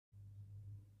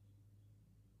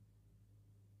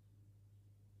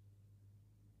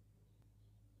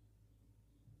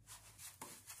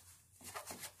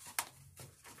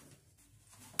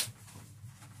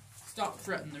Stop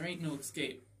fretting, there ain't no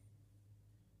escape.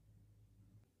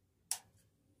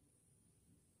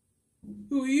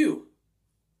 Who are you?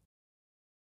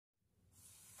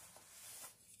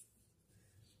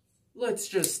 Let's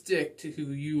just stick to who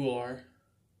you are.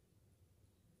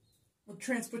 A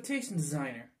transportation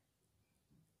designer.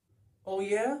 Oh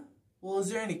yeah? Well,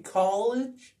 is there any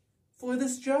college for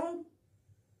this job?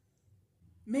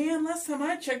 Man, last time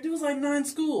I checked, it was like 9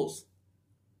 schools.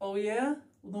 Oh yeah?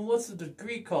 Well, then what's the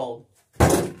degree called?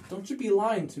 Don't you be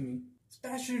lying to me. It's a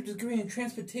bachelor's degree in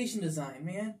transportation design,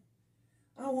 man.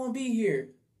 I don't want to be here.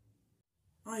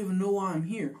 I don't even know why I'm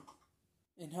here.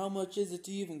 And how much is it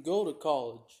to even go to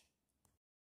college?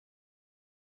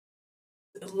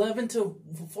 11 to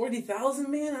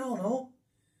 40,000, man? I don't know.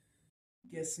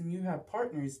 Guessing you have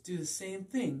partners do the same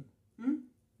thing.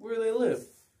 Where do they live?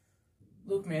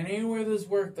 Look, man, anywhere there's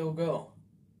work, they'll go.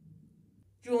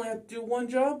 You only have to do one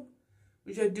job?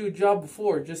 We should do a job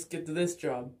before, just get to this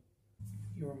job.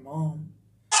 Your mom.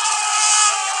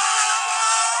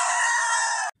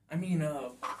 I mean,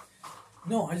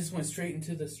 no, I just went straight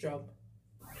into this job.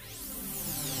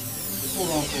 Just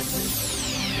hold on for a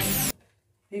second.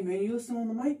 Hey man, you listening on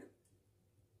the mic?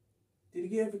 Did you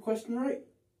get every question right?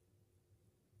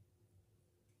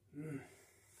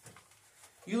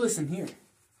 You listen here.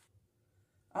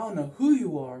 I don't know who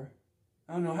you are.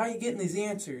 I don't know how you're getting these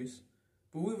answers,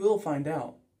 but we will find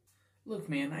out. Look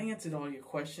man, I answered all your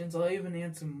questions. I'll even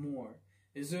answer more.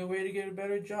 Is there a way to get a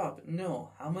better job?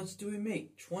 No. How much do we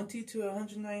make? $20,000 to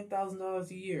 $190,000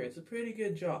 a year. It's a pretty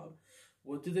good job.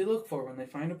 What do they look for when they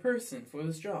find a person for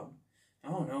this job? I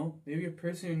don't know. Maybe a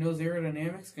person who knows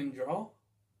aerodynamics can draw?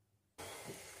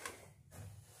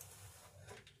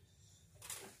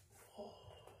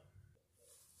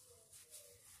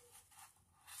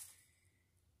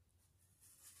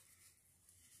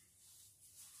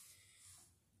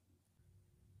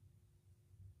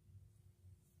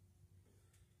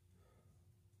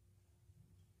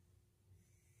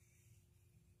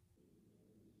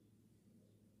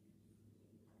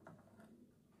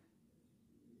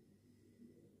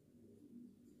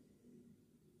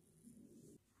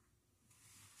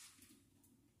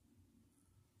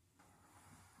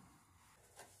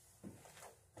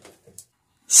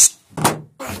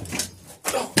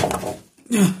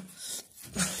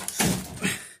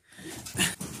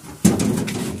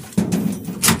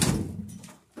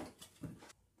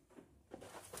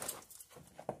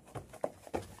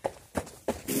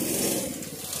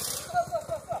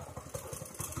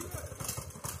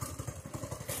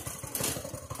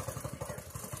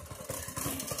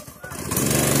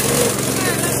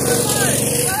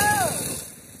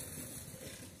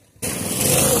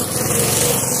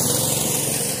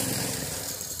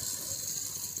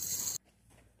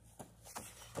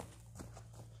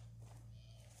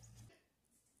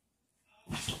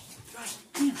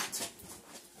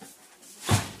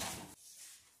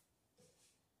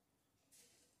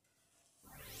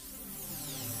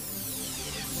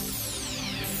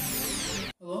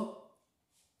 Hello?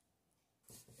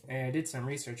 Hey, I did some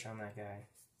research on that guy.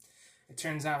 It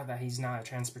turns out that he's not a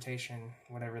transportation,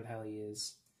 whatever the hell he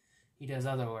is. He does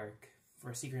other work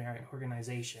for a secret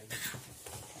organization.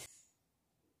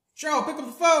 Charles, pick up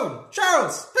the phone!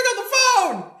 Charles, pick up the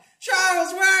phone!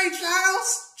 Charles, where are you,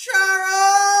 Charles?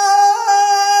 Charles!